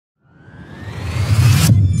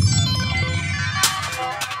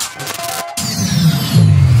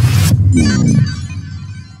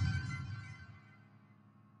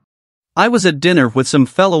I was at dinner with some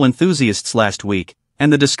fellow enthusiasts last week,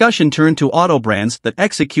 and the discussion turned to auto brands that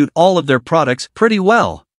execute all of their products pretty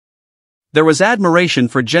well. There was admiration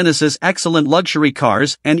for Genesis' excellent luxury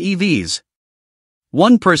cars and EVs.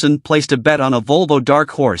 One person placed a bet on a Volvo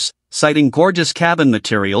Dark Horse, citing gorgeous cabin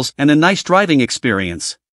materials and a nice driving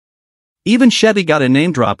experience. Even Chevy got a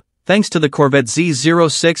name drop, thanks to the Corvette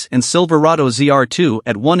Z06 and Silverado ZR2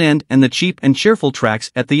 at one end and the cheap and cheerful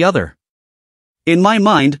Trax at the other. In my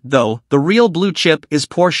mind, though, the real blue chip is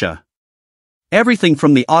Porsche. Everything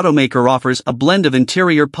from the automaker offers a blend of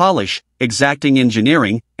interior polish, exacting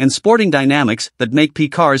engineering, and sporting dynamics that make P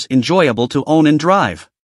cars enjoyable to own and drive.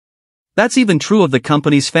 That's even true of the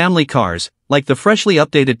company's family cars, like the freshly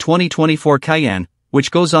updated 2024 Cayenne, which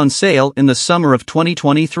goes on sale in the summer of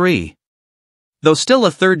 2023. Though still a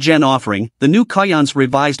third-gen offering, the new Cayenne's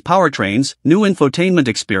revised powertrains, new infotainment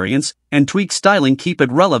experience, and tweaked styling keep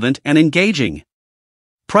it relevant and engaging.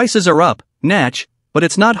 Prices are up, natch, but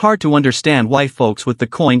it's not hard to understand why folks with the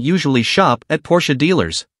coin usually shop at Porsche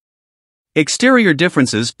dealers. Exterior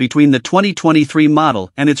differences between the 2023 model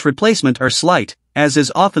and its replacement are slight, as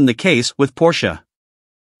is often the case with Porsche.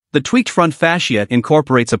 The tweaked front fascia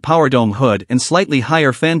incorporates a power dome hood and slightly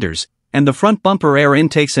higher fenders, and the front bumper air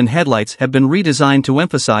intakes and headlights have been redesigned to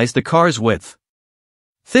emphasize the car's width.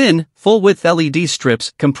 Thin, full-width LED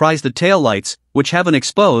strips comprise the taillights, which have an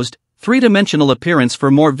exposed, three-dimensional appearance for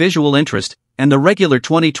more visual interest, and the regular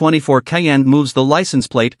 2024 Cayenne moves the license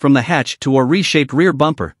plate from the hatch to a reshaped rear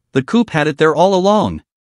bumper. The coupe had it there all along.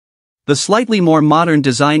 The slightly more modern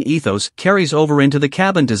design ethos carries over into the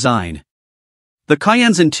cabin design. The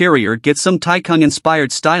Cayenne's interior gets some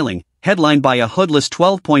Taycan-inspired styling, headlined by a hoodless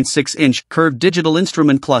 12.6-inch curved digital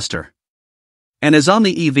instrument cluster. And as on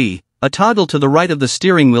the EV, a toggle to the right of the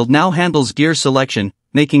steering wheel now handles gear selection,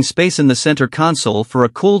 making space in the center console for a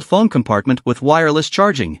cooled phone compartment with wireless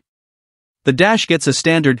charging. The dash gets a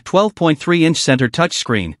standard 12.3-inch center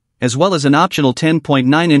touchscreen, as well as an optional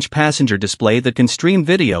 10.9-inch passenger display that can stream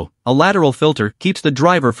video. A lateral filter keeps the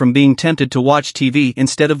driver from being tempted to watch TV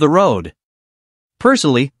instead of the road.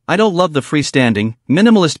 Personally, I don't love the freestanding,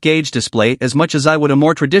 minimalist gauge display as much as I would a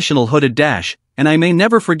more traditional hooded dash, and I may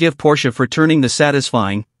never forgive Porsche for turning the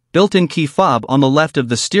satisfying, built-in key fob on the left of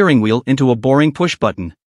the steering wheel into a boring push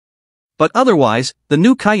button. But otherwise, the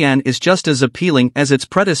new Cayenne is just as appealing as its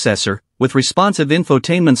predecessor, with responsive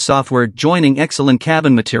infotainment software joining excellent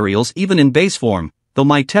cabin materials even in base form, though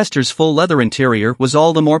my tester's full leather interior was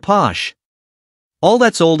all the more posh. All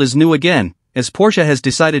that's old is new again, as Porsche has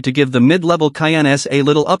decided to give the mid-level Cayenne S a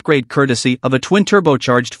little upgrade courtesy of a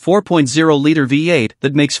twin-turbocharged 4.0-liter V8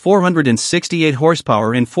 that makes 468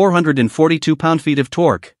 horsepower and 442 pound-feet of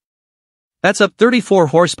torque. That's up 34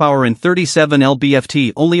 horsepower and 37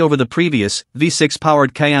 lb-ft only over the previous,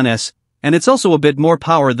 V6-powered Cayenne S, and it's also a bit more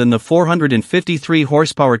power than the 453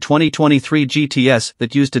 horsepower 2023 GTS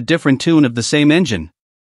that used a different tune of the same engine.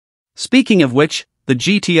 Speaking of which, the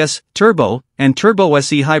GTS, Turbo, and Turbo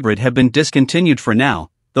SE Hybrid have been discontinued for now,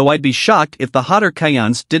 though I'd be shocked if the hotter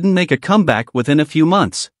Cayennes didn't make a comeback within a few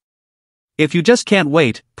months. If you just can't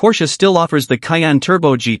wait, Porsche still offers the Cayenne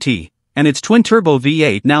Turbo GT, and its twin-turbo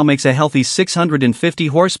V8 now makes a healthy 650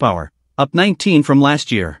 horsepower, up 19 from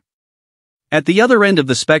last year. At the other end of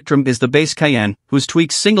the spectrum is the base Cayenne, whose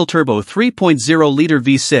tweaked single-turbo 3.0-liter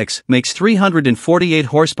V6 makes 348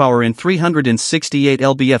 horsepower and 368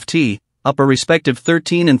 lb-ft, up a respective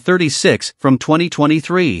 13 and 36 from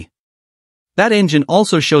 2023. That engine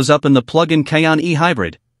also shows up in the plug-in Cayenne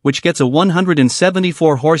e-Hybrid, which gets a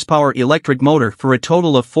 174 horsepower electric motor for a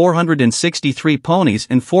total of 463 ponies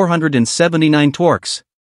and 479 torques.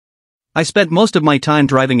 I spent most of my time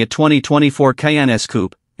driving a 2024 Cayenne S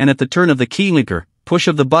Coupe, and at the turn of the keylinker, push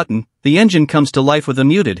of the button, the engine comes to life with a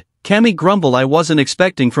muted, cammy grumble I wasn't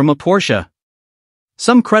expecting from a Porsche.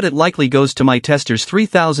 Some credit likely goes to my tester's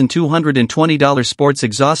 $3,220 sports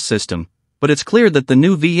exhaust system, but it's clear that the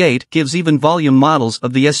new V8 gives even volume models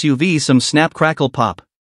of the SUV some snap-crackle pop.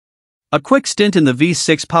 A quick stint in the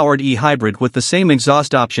V6-powered e-Hybrid with the same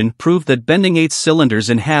exhaust option proved that bending 8 cylinders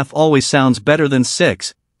in half always sounds better than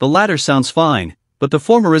 6, the latter sounds fine, but the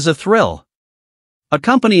former is a thrill.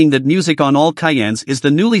 Accompanying that music on all Cayennes is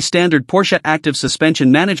the newly standard Porsche Active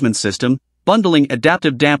Suspension Management System, bundling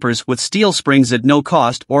adaptive dampers with steel springs at no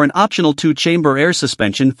cost or an optional 2-chamber air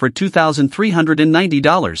suspension for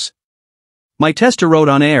 $2,390. My tester rode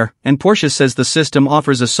on air, and Porsche says the system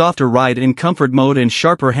offers a softer ride in comfort mode and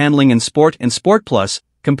sharper handling in Sport and Sport Plus,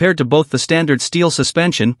 compared to both the standard steel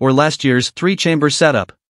suspension or last year's 3-chamber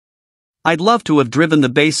setup. I'd love to have driven the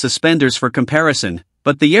base suspenders for comparison,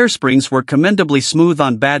 but the air springs were commendably smooth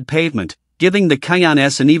on bad pavement, giving the Cayenne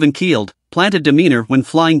S an even-keeled, planted demeanor when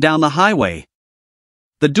flying down the highway.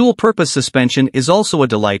 The dual-purpose suspension is also a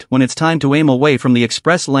delight when it's time to aim away from the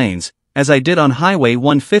express lanes, as I did on Highway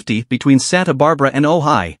 150 between Santa Barbara and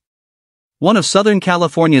Ojai. One of Southern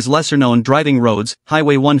California's lesser-known driving roads,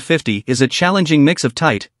 Highway 150 is a challenging mix of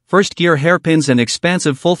tight, first-gear hairpins and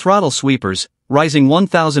expansive full-throttle sweepers, rising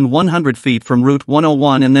 1,100 feet from Route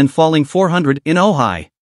 101 and then falling 400 in Ojai.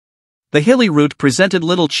 The hilly route presented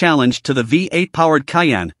little challenge to the V8-powered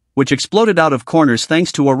Cayenne, which exploded out of corners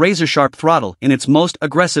thanks to a razor-sharp throttle in its most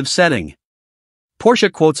aggressive setting.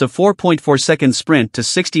 Porsche quotes a 4.4-second sprint to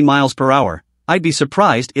 60 miles per hour. I'd be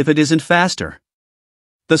surprised if it isn't faster.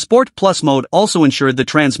 The Sport Plus mode also ensured the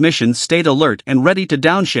transmission stayed alert and ready to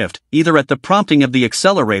downshift, either at the prompting of the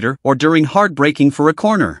accelerator or during hard braking for a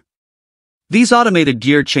corner. These automated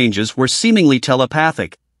gear changes were seemingly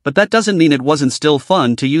telepathic, but that doesn't mean it wasn't still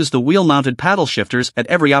fun to use the wheel-mounted paddle shifters at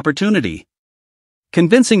every opportunity.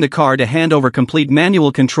 Convincing the car to hand over complete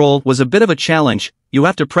manual control was a bit of a challenge. You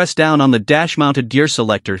have to press down on the dash-mounted gear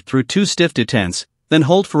selector through 2 stiff detents, then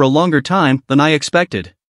hold for a longer time than I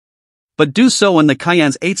expected. But do so when the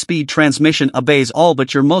Cayenne's 8-speed transmission obeys all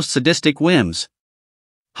but your most sadistic whims.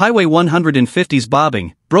 Highway 150's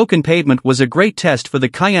bobbing, broken pavement was a great test for the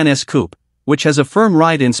Cayenne S Coupe, which has a firm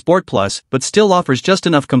ride in Sport Plus but still offers just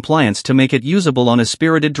enough compliance to make it usable on a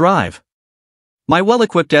spirited drive. My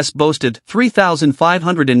well-equipped S boasted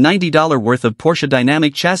 $3,590 worth of Porsche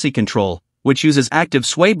Dynamic Chassis Control, which uses active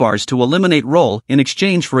sway bars to eliminate roll in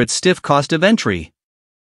exchange for its stiff cost of entry.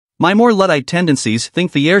 My more Luddite tendencies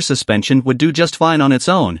think the air suspension would do just fine on its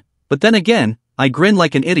own, but then again, I grinned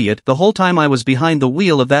like an idiot the whole time I was behind the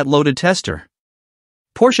wheel of that loaded tester.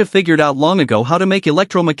 Porsche figured out long ago how to make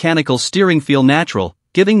electromechanical steering feel natural,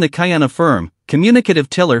 giving the Cayenne a firm, communicative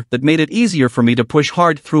tiller that made it easier for me to push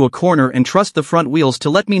hard through a corner and trust the front wheels to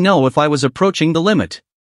let me know if I was approaching the limit.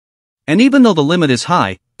 And even though the limit is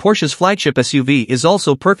high, Porsche's flagship SUV is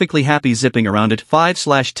also perfectly happy zipping around at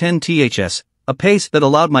 5/10 ths, a pace that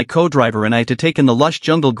allowed my co-driver and I to take in the lush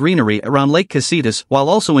jungle greenery around Lake Casitas while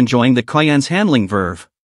also enjoying the Cayenne's handling verve.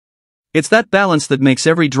 It's that balance that makes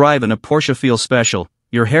every drive in a Porsche feel special.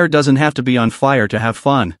 Your hair doesn't have to be on fire to have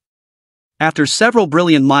fun. After several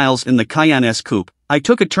brilliant miles in the Cayenne S Coupe, I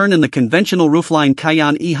took a turn in the conventional roofline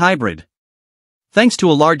Cayenne e-Hybrid. Thanks to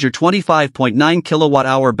a larger 25.9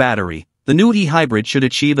 kilowatt-hour battery, the new e-Hybrid should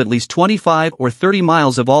achieve at least 25 or 30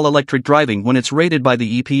 miles of all-electric driving when it's rated by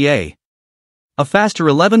the EPA. A faster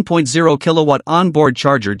 11.0 kilowatt onboard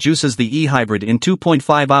charger juices the e-Hybrid in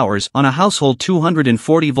 2.5 hours on a household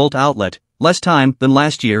 240-volt outlet, less time than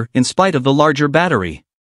last year in spite of the larger battery.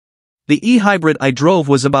 The e-Hybrid I drove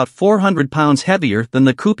was about 400 pounds heavier than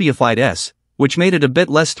the coupe-ified S, which made it a bit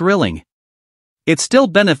less thrilling. It still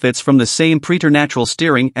benefits from the same preternatural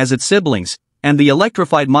steering as its siblings, and the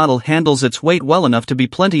electrified model handles its weight well enough to be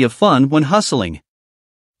plenty of fun when hustling.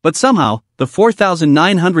 But somehow, the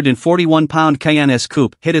 4,941-pound Cayenne S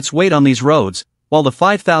Coupe hit its weight on these roads, while the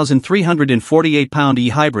 5,348-pound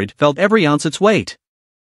e-Hybrid felt every ounce its weight.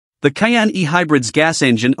 The Cayenne e-Hybrid's gas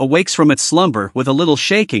engine awakes from its slumber with a little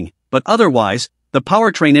shaking, but otherwise, the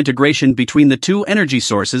powertrain integration between the two energy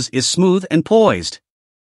sources is smooth and poised.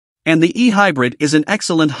 And the e-Hybrid is an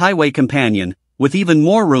excellent highway companion, with even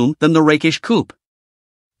more room than the rakish coupe.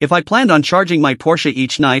 If I planned on charging my Porsche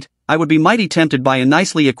each night, I would be mighty tempted by a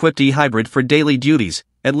nicely equipped e-Hybrid for daily duties,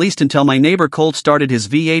 at least until my neighbor Colt started his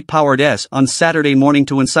V8-powered S on Saturday morning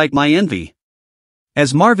to incite my envy.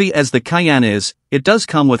 As marvy as the Cayenne is, it does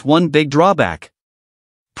come with one big drawback.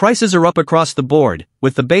 Prices are up across the board,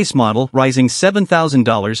 with the base model rising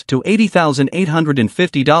 $7,000 to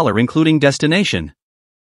 $80,850 including destination.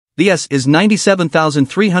 The S is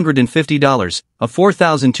 $97,350, a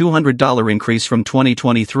 $4,200 increase from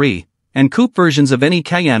 2023, and coupe versions of any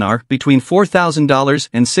Cayenne are between $4,000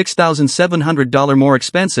 and $6,700 more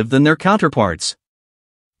expensive than their counterparts.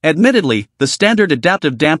 Admittedly, the standard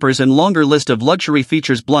adaptive dampers and longer list of luxury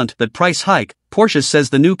features blunt that price hike. Porsche says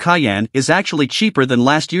the new Cayenne is actually cheaper than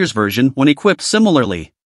last year's version when equipped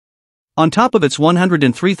similarly. On top of its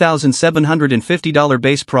 $103,750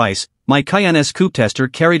 base price, my Cayenne S Coupe tester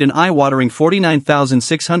carried an eye-watering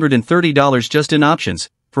 $49,630 just in options,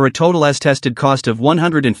 for a total as-tested cost of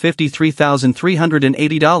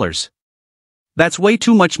 $153,380. That's way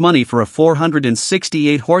too much money for a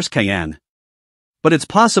 468-horse Cayenne. But it's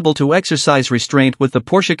possible to exercise restraint with the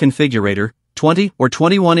Porsche configurator, 20 or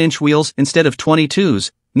 21-inch wheels instead of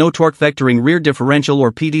 22s, no torque vectoring rear differential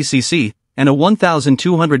or PDCC, and a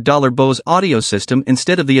 $1,200 Bose audio system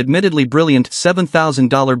instead of the admittedly brilliant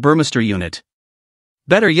 $7,000 Burmester unit.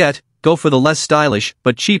 Better yet, go for the less stylish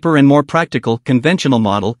but cheaper and more practical conventional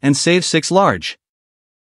model and save $6 large.